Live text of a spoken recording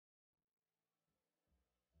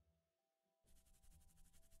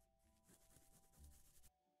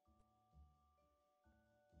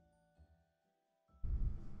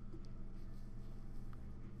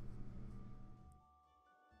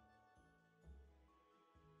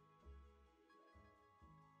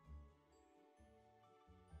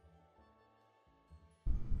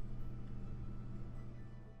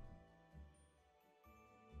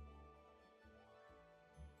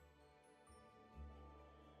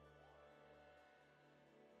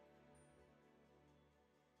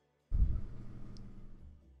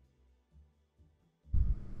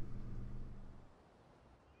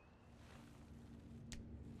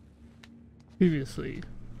Previously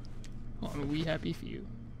on We Happy Few.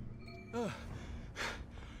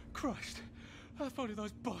 Christ, how far did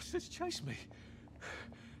those bastards chase me?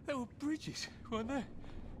 There were bridges, weren't there?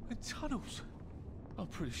 And tunnels. I'm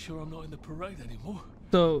pretty sure I'm not in the parade anymore.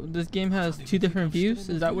 So this game has two different views.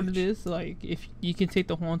 Is that what it is? Like, if you can take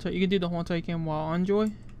the whole entire, you can do the whole entire game while on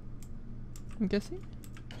Joy, I'm guessing.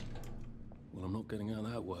 Well, I'm not getting out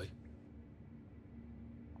that way.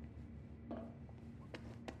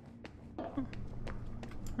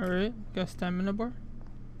 Alright, got a stamina bar.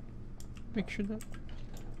 Make sure that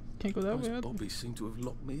can't go that way. Those bobbies seem to have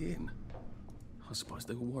locked me in. I suppose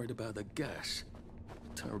they were worried about the gas.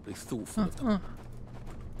 Terribly thoughtful of them.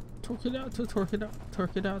 Torque it out to torque it out.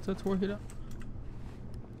 Torque it out to torque it out.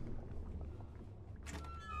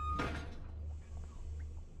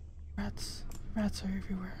 Rats. Rats are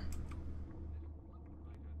everywhere.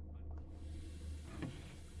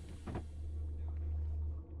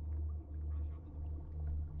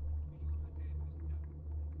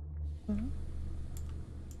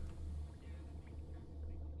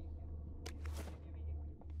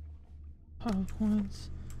 Pile of coins.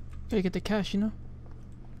 Gotta get the cash, you know?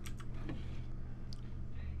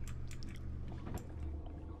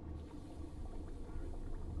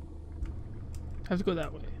 Have to go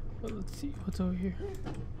that way. But let's see what's over here.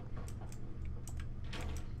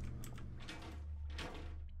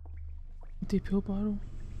 Empty pill bottle.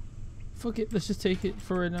 Fuck it, let's just take it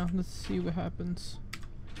for right now. Let's see what happens.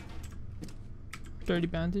 Dirty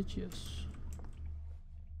bandage, yes.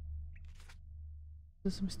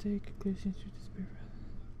 Is this a mistake? Clear seems to despair.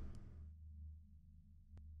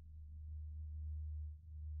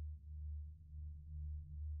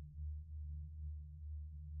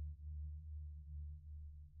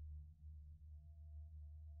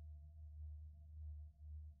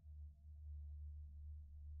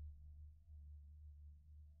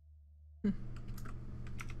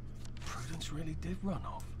 Prudence really did run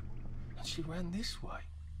off. And she ran this way.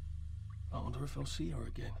 I wonder if I'll see her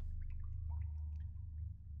again.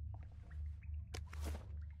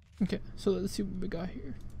 Okay, so let's see what we got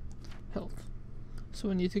here. Health. So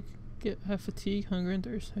we need to have fatigue, hunger, and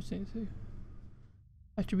thirst.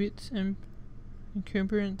 Attributes: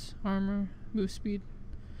 encumbrance, armor, move speed,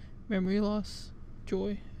 memory loss,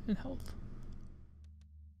 joy, and health.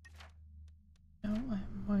 Now I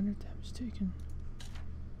have minor damage taken.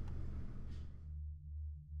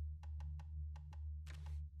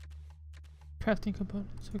 Crafting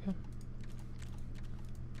components, okay.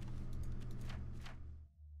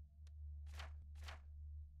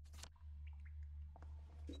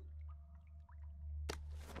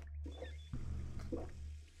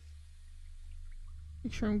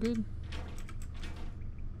 Make sure I'm good.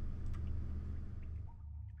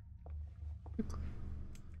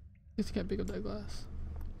 Just gotta pick up that glass.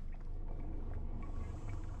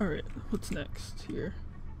 Alright, what's next here?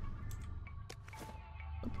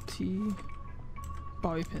 Up tea.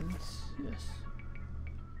 Bobby pins, yes.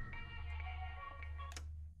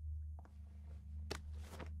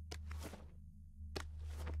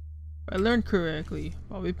 If I learned correctly,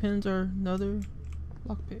 bobby pins are another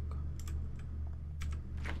lockpick.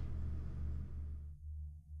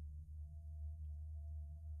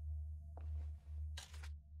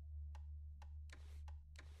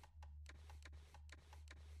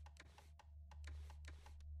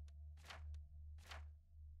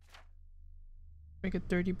 Make a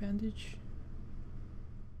dirty bandage.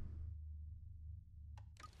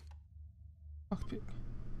 Lockpick.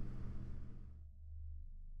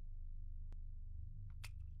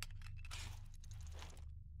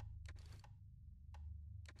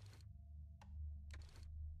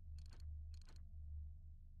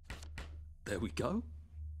 There we go.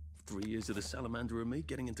 3 years of the salamander and me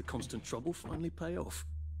getting into constant trouble finally pay off.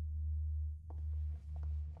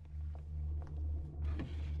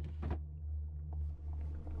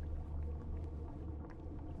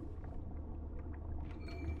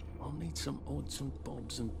 I'll need some odds and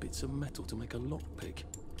bobs and bits of metal to make a lockpick.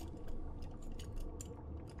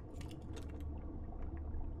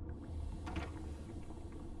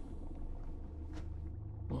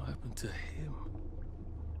 What happened to him?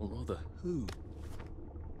 Or rather, who?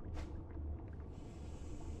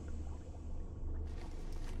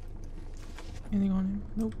 Anything on him?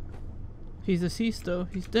 Nope. He's deceased though.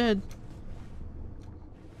 He's dead.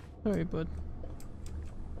 Sorry, bud.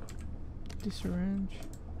 The syringe.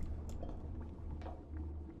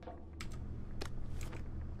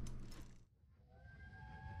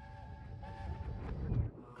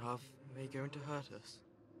 Are they going to hurt us?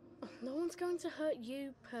 No one's going to hurt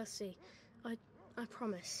you, Percy. I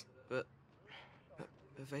promise. But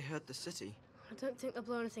they heard the city. I don't think they'll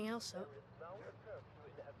blow anything else up.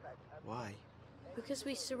 Why? Because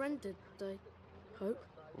we surrendered, I hope.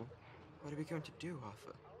 Well, what are we going to do,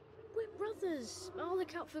 Arthur? We're brothers. We'll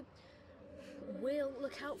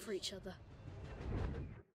look out for each other.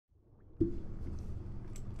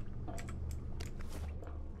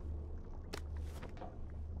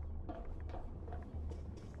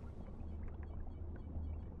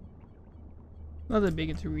 Not that big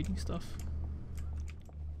into reading stuff.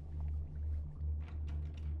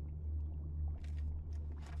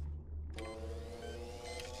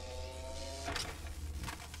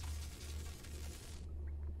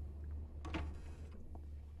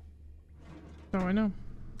 Oh, I know.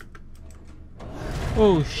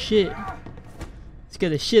 Oh shit!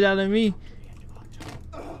 Scared the shit out of me.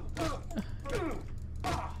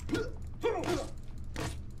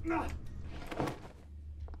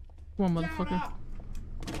 Come on, motherfucker.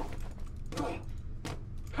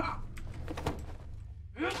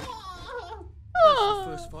 That's the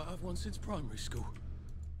first fight I've won since primary school.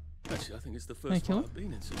 Actually, I think it's the Can I first kill fight him? I've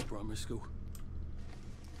been in since primary school.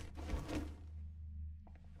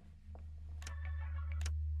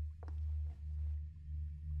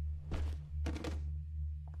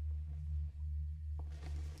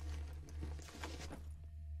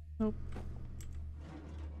 Nope.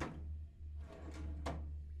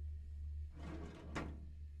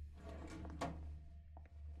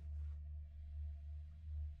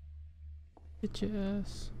 Get your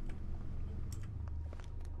ass.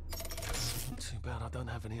 Too bad I don't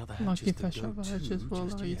have any other Lucky hatches to fast go travel to hatches will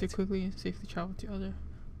just allow you to yet. quickly and safely travel to other.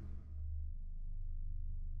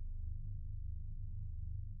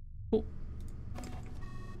 Cool.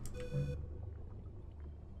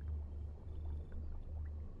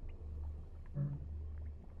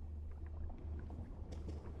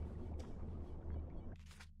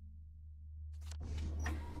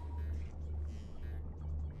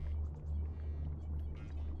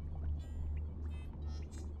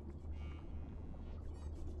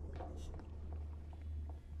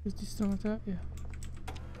 Is this still like that? Yeah.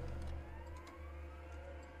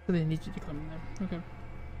 So they need you to come in there. Okay.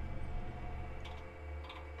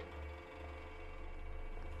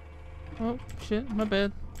 Oh shit, my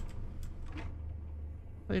bad.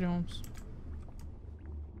 Later, Holmes.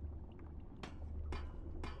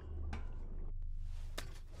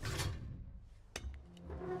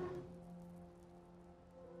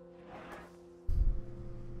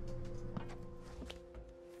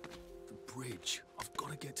 The bridge. I've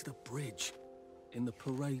got to get to the bridge. In the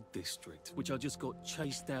parade district, which I just got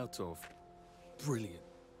chased out of. Brilliant.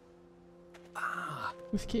 Ah,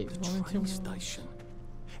 Escape. the Volunteer train mode. station.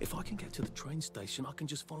 If I can get to the train station, I can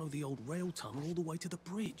just follow the old rail tunnel all the way to the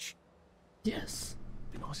bridge. Yes.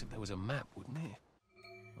 Be nice if there was a map, wouldn't it?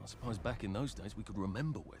 I suppose back in those days we could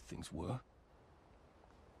remember where things were.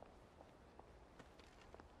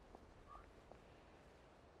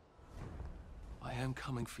 I am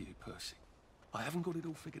coming for you, Percy. I haven't got it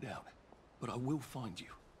all figured out, but I will find you.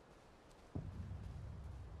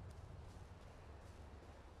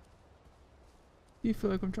 Do you feel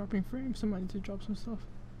like I'm dropping frames? Somebody need to drop some stuff.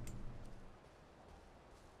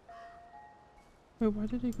 Wait, why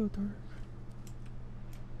did it go dark?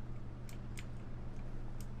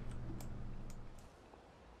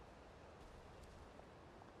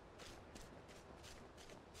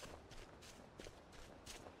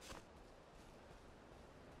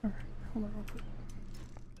 Alright, hold on real quick.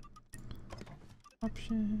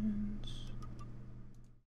 Options.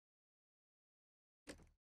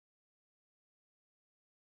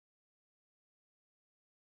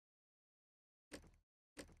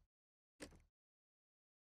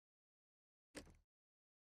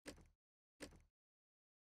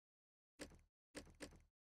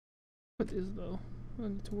 What is though? I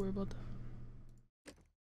don't need to worry about that.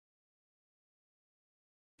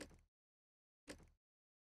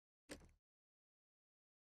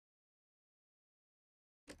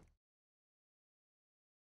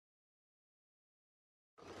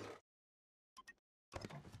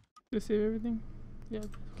 Did I save everything? Yeah,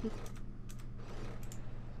 okay.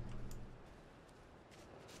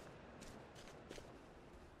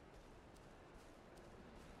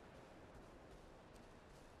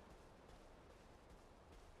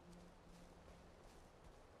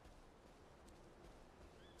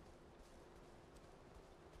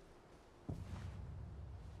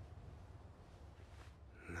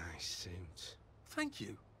 Nice suit. Thank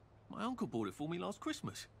you. My uncle bought it for me last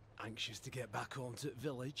Christmas. Anxious to get back home to the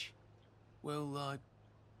village? Well, I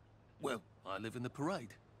live in the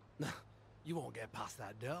parade. You won't get past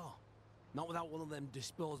that door. Not without one of them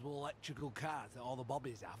disposable electrical cars that all the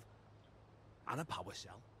bobbies have. And a power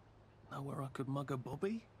cell. Know where I could mug a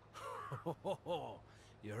bobby?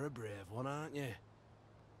 You're a brave one, aren't you?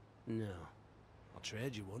 No. I'll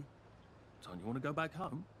trade you one. Don't you want to go back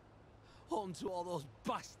home? On to all those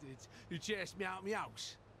bastards who chased me out of my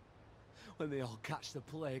house. When they all catch the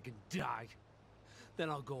plague and die, then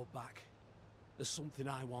I'll go back. There's something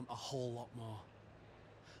I want a whole lot more.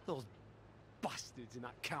 Those bastards in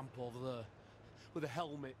that camp over there, with the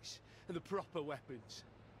helmets and the proper weapons.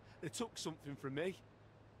 They took something from me.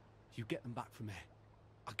 You get them back for me.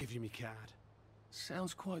 I'll give you my card.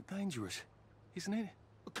 Sounds quite dangerous, isn't it?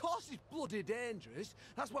 Of course it's bloody dangerous.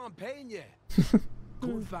 That's why I'm paying you. Come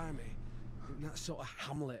and find me in that sort of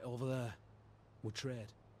hamlet over there. We'll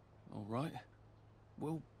trade. All right.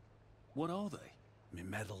 Well, what are they? Me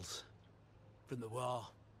medals. From the war.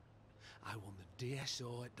 I won the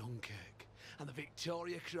DSO at Dunkirk and the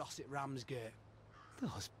Victoria Cross at Ramsgate.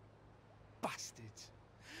 Those bastards.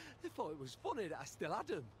 They thought it was funny that I still had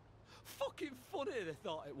them. Fucking funny they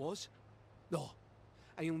thought it was. No,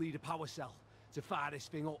 I'll need a power cell to fire this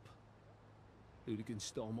thing up. Hooligans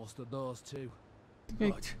stole most of those too.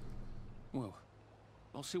 Okay. Right. Well,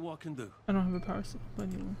 I'll see what I can do. I don't have a power cell, but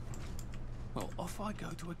anyway. Well, off I go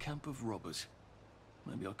to a camp of robbers.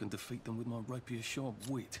 Maybe I can defeat them with my rapier-sharp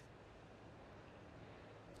wit.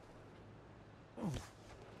 Oh.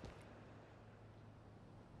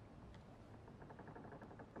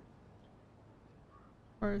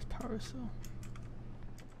 Where is power cell?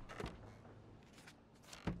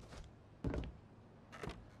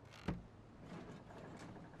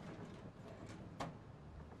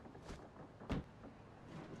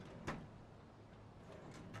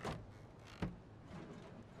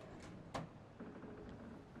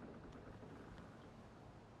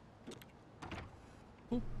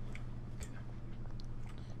 Oh, okay.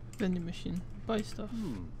 Vending machine. Buy stuff.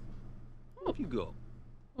 What have you got?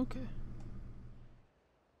 Okay.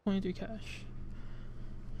 23 cash.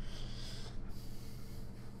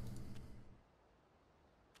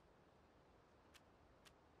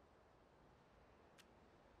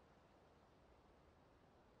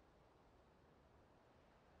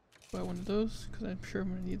 Buy one of those because I'm sure I'm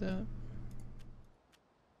gonna need that.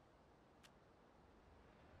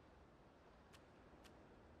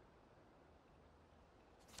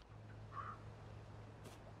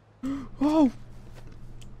 Oh!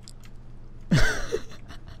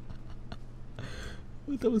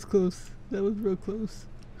 That was close. That was real close.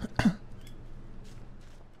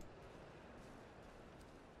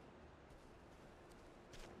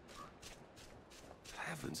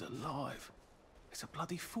 Heavens alive. It's a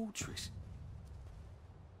bloody fortress.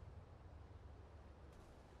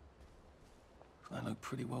 They look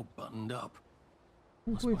pretty well buttoned up.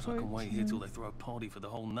 I suppose I can wait here till they throw a party for the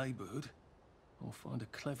whole neighborhood. Or find a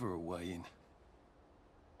cleverer way in.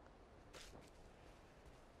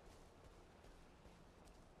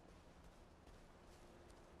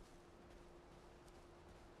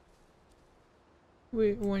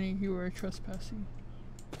 Wait, warning, you are trespassing.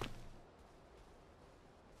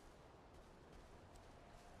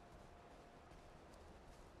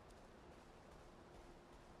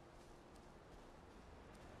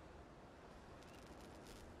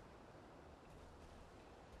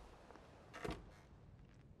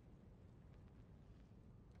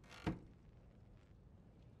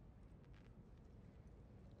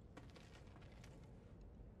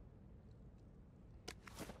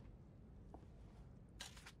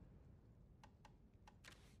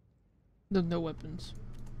 No weapons.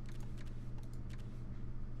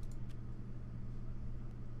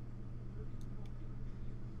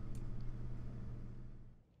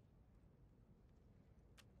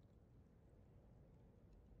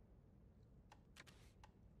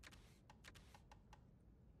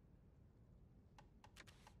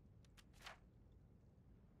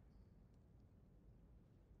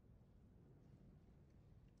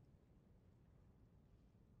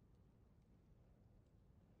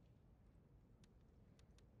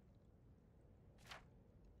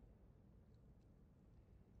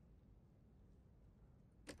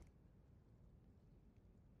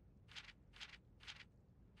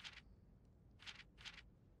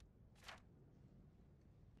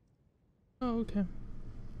 Oh, okay.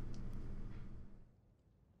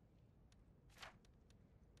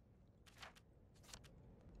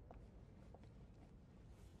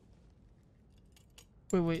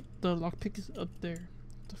 Wait, the lockpick is up there.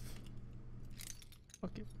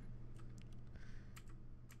 Fuck it.